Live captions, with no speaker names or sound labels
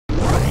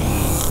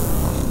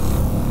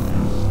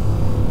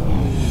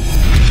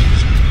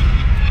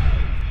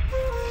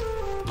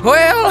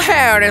Well,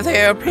 howdy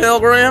there,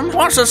 pilgrim.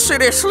 What's a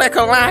city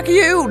slicker like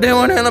you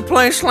doing in a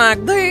place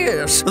like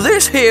this?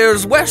 This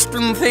here's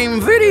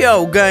Western-themed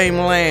video game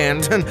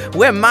land, and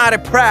we're mighty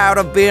proud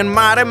of being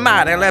mighty,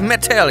 let me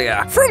tell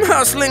ya. From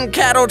hustling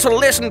cattle to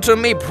listen to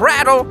me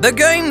prattle, the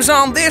games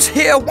on this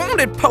here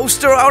wanted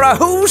poster are a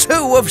who's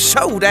who of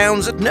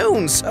showdowns at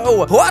noon,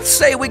 so what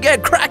say we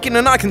get cracking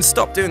and I can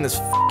stop doing this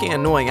fucking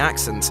annoying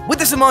accent. With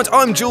this in mind,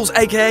 I'm Jules,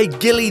 aka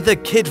Gilly the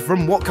Kid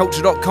from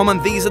WhatCulture.com,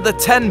 and these are the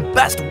 10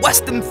 best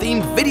Western-themed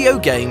video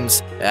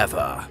games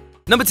ever.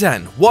 Number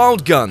 10.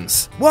 Wild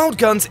Guns. Wild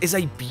Guns is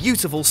a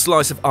beautiful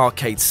slice of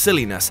arcade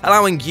silliness,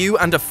 allowing you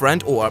and a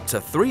friend, or up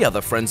to 3 other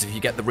friends if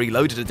you get the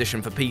Reloaded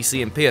edition for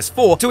PC and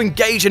PS4, to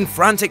engage in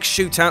frantic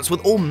shootouts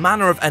with all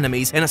manner of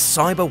enemies in a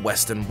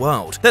cyber-western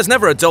world. There's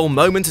never a dull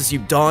moment as you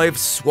dive,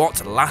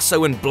 swat,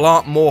 lasso, and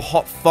blart more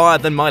hot fire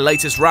than my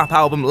latest rap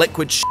album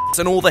Liquid Shits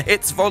and All the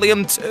Hits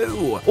Volume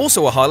 2.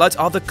 Also a highlight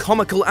are the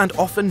comical and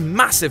often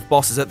massive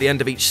bosses at the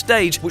end of each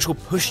stage, which will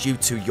push you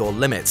to your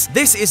limits.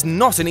 This is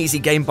not an easy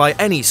game by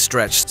any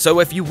stretch, so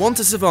if you want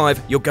to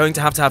survive, you're going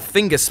to have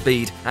finger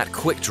speed at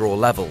quick draw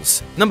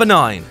levels. Number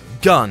 9.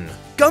 Gun.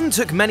 Gun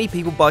took many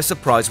people by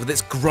surprise with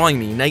its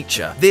grimy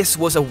nature. This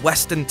was a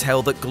western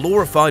tale that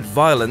glorified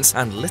violence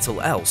and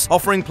little else,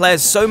 offering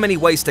players so many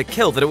ways to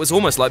kill that it was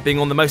almost like being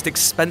on the most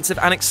expensive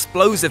and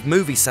explosive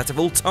movie set of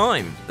all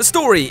time. The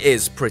story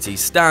is pretty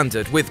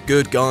standard, with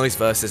good guys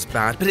versus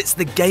bad, but it's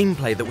the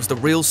gameplay that was the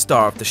real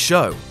star of the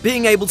show.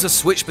 Being able to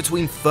switch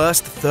between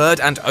first, third,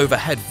 and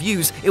overhead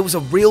views, it was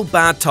a real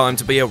bad time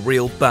to be a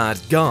real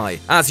bad guy,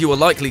 as you were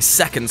likely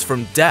seconds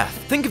from death.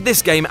 Think of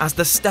this game as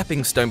the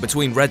stepping stone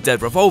between Red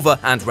Dead Revolver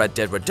and Red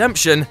Dead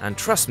Redemption, and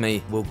trust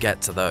me, we'll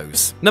get to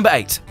those. Number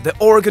 8. The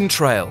Oregon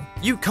Trail.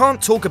 You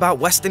can't talk about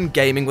Western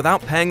gaming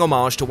without paying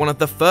homage to one of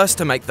the first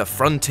to make the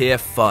frontier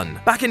fun.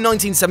 Back in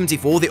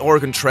 1974, the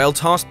Oregon Trail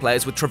tasked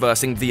players with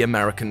traversing the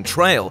American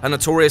Trail, a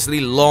notoriously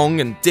long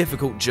and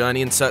difficult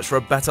journey in search for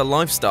a better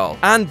lifestyle.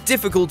 And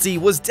difficulty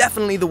was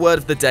definitely the word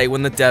of the day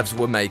when the devs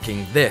were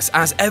making this,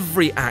 as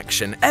every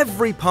action,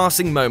 every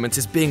passing moment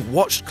is being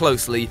watched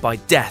closely by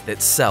death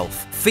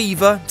itself.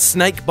 Fever,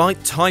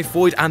 snakebite,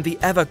 typhoid, and the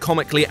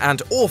ever-comically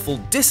and awful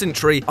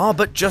dysentery are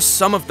but just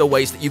some of the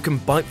ways that you can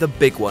bite the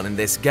big one in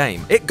this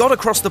game. It got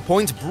across the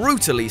point,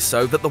 brutally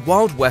so, that the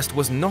Wild West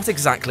was not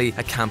exactly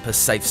a campus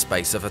safe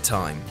space of a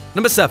time.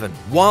 Number 7.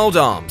 Wild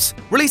Arms.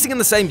 Releasing in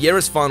the same year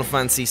as Final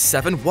Fantasy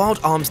VII, Wild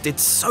Arms did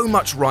so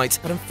much right,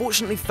 but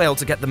unfortunately failed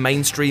to get the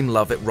mainstream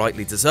love it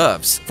rightly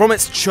deserves. From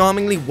its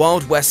charmingly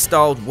Wild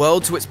West-styled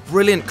world to its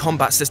brilliant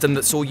combat system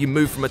that saw you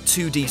move from a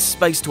 2D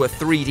space to a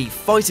 3D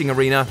fighting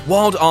arena,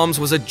 Wild Arms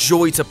was a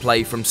joy to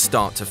play from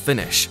start to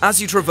finish.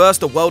 As you traverse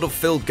the world of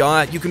Phil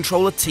Gaia, you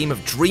control a team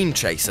of dream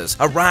chasers,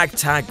 a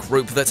ragtag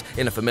group that,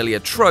 in a familiar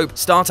trope,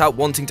 start out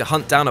wanting to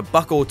hunt down a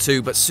buck or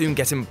two but soon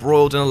get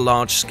embroiled in a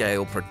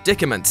large-scale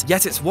predicament.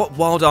 Yet it's what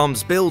Wild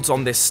Arms builds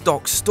on this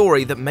stock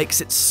story that makes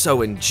it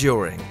so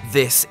enduring.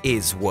 This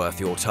is worth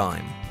your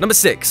time. Number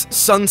 6.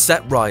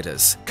 Sunset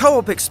Riders.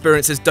 Co-op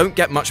experiences don't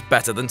get much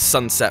better than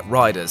Sunset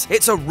Riders.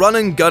 It's a run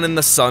and gun in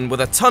the sun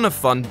with a ton of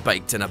fun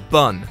baked in a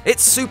bun.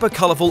 It's super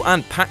colourful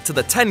and packed to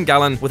the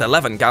 10-gallon with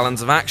 11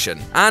 gallons of action.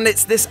 And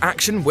it's this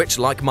action which,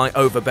 like my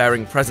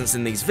overbearing presence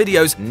in these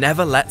videos,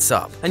 never lets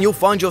up. And you'll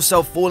find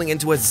yourself falling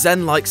into a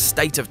zen-like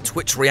state of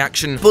twitch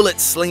reaction,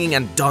 bullet slinging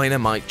and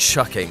dynamite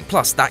chucking.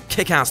 Plus, that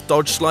kick-ass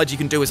dodge slide you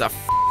can do is a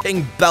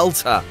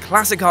belter.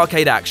 Classic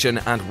arcade action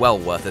and well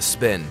worth a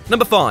spin.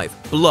 Number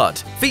 5. Blood.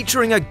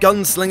 Featuring a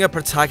gunslinger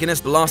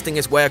protagonist blasting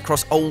his way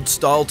across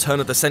old-style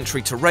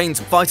turn-of-the-century terrains,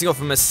 fighting off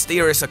a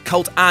mysterious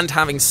occult and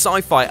having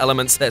sci-fi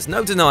elements, there's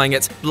no denying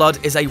it, Blood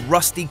is a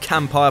rusty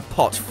campfire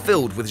pot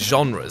filled with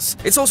genres.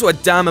 It's also a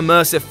damn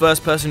immersive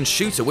first-person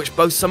shooter which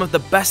boasts some of the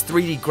best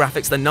 3D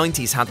graphics the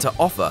 90s had to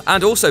offer,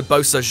 and also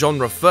boasts a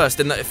genre first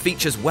in that it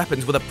features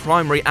weapons with a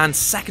primary and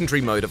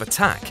secondary mode of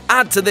attack.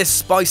 Add to this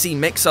spicy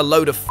mix a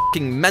load of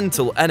fucking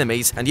mental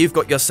enemies, and you've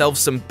got yourself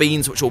some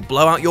beans which will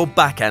blow out your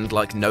back end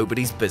like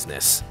nobody's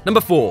business. Number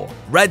 4.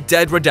 Red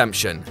Dead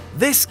Redemption.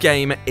 This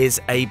game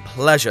is a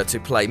pleasure to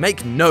play,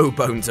 make no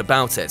bones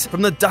about it.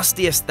 From the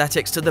dusty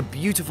aesthetics to the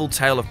beautiful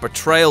tale of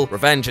betrayal,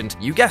 revenge, and,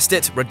 you guessed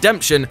it,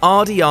 redemption,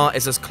 RDR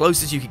is as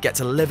close as you could get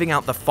to living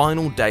out the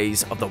final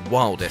days of the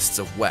wildest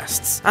of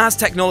Wests. As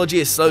technology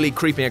is slowly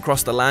creeping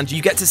across the land,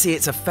 you get to see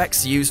its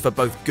effects used for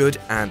both good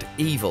and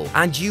evil,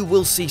 and you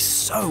will see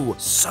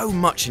so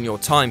much in your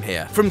time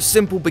here. From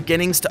simple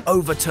beginnings to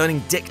overturning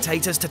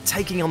dictators to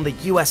taking on the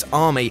US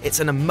Army, it's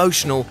an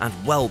emotional and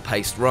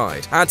well-paced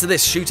ride. Add to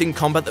this shooting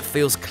combat that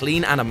feels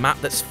clean and a map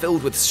that's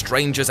filled with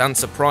strangers and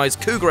surprise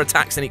cougar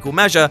attacks in equal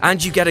measure,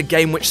 and you get a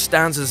game which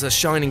stands as a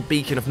shining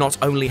beacon of not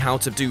only how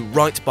to do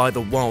right by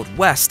the Wild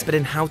West, but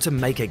in how to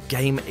make a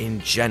game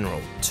in general.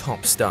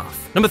 Top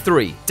stuff. Number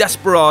 3.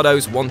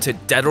 Desperados Wanted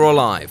Dead or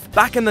Alive.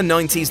 Back in the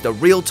 90s, the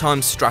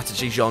real-time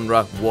strategy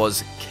genre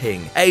was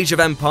king. Age of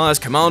Empires,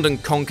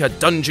 Command & Conquer,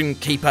 Dungeon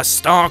Keeper,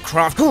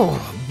 StarCraft.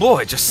 Oh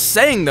boy, just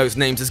saying those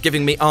names is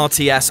giving me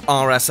RTS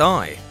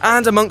RSI.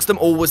 And amongst them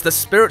all was the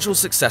spiritual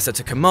successor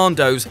to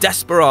Commandos,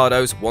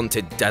 desperados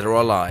wanted dead or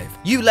alive.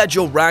 You led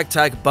your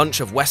ragtag bunch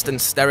of Western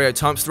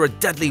stereotypes through a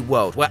deadly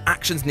world where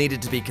actions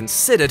needed to be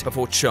considered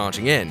before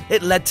charging in.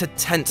 It led to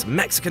tense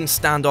Mexican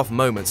standoff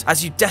moments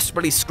as you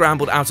desperately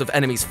scrambled out of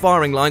enemies'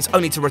 firing lines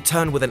only to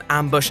return with an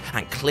ambush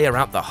and clear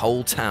out the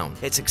whole town.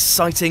 It's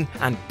exciting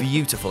and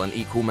beautiful in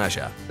equal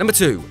measure. Number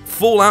 2.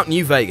 Fallout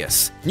New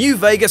Vegas. New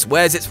Vegas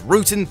wears its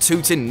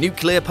rootin'-tootin'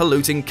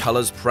 nuclear-polluting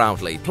colors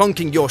proudly,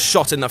 plonking your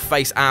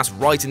shot-in-the-face ass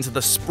right into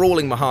the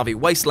sprawling Mojave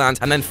wasteland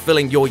and then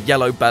filling your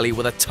yellow belly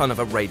with a ton of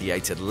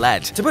irradiated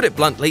lead. To put it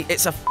bluntly,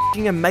 it's a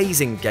f***ing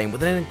amazing game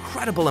with an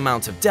incredible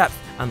amount of depth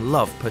and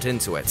love put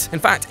into it. In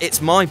fact,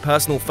 it's my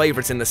personal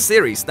favorite in the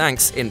series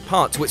thanks, in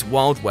part, to its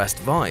Wild West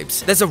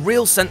vibes. There's a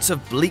real sense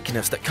of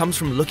bleakness that comes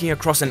from looking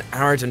across an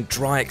arid and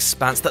dry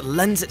expanse that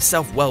lends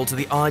itself well to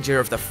the idea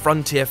of the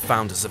frontier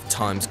founders of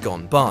times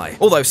gone by.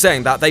 Although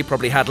saying that, they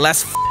probably had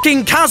less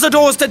f***ing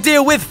cazadors to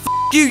deal with. F***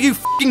 you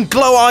f***ing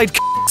glow-eyed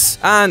c***s.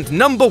 And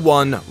number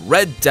 1,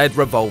 Red Dead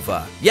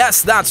Revolver.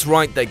 Yes, that's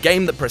right, the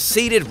game that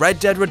preceded Red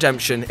Dead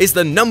Redemption is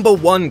the number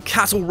 1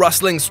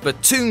 cattle-rustling,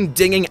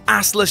 spittoon-dinging,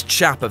 assless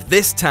chap of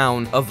this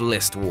town of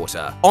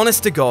Listwater.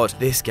 Honest to God,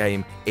 this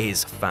game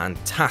is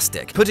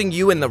fantastic, putting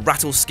you in the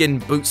rattleskin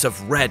boots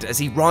of Red as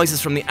he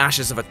rises from the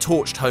ashes of a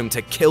torched home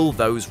to kill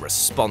those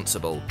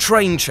responsible.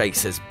 Train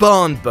chases,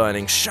 barn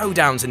burning,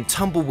 showdowns in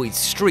tumbleweed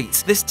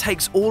streets. This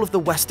takes all of the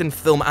Western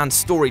film and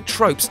story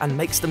tropes and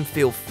makes them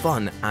feel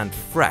fun and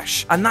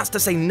fresh. And that's to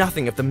say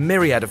nothing of the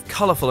myriad of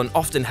colourful and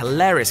often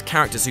hilarious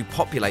characters who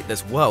populate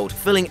this world,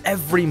 filling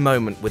every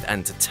moment with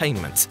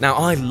entertainment. Now,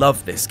 I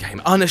love this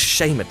game,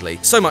 unashamedly,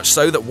 so much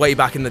so that way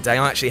back in the day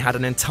I actually had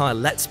an entire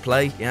Let's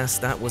Play, yes,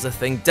 that was a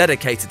thing,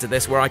 dedicated to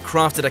this, where I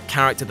crafted a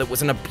character that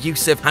was an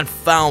abusive and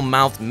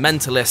foul-mouthed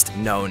mentalist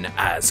known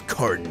as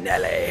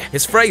Cornelli.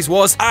 His phrase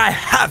was, "I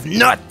have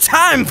not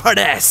time for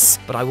this!"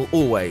 But I will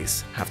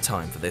always have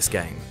time for this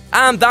game.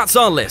 And that's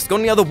our list.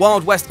 Got any other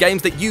Wild West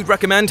games that you'd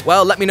recommend?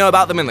 Well, let me know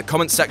about them in the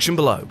comments section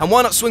below. And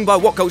why not swing by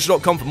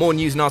whatculture.com for more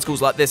news and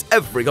articles like this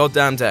every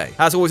goddamn day.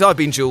 As always, I've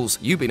been Jules,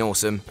 you've been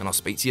awesome, and I'll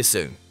speak to you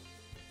soon.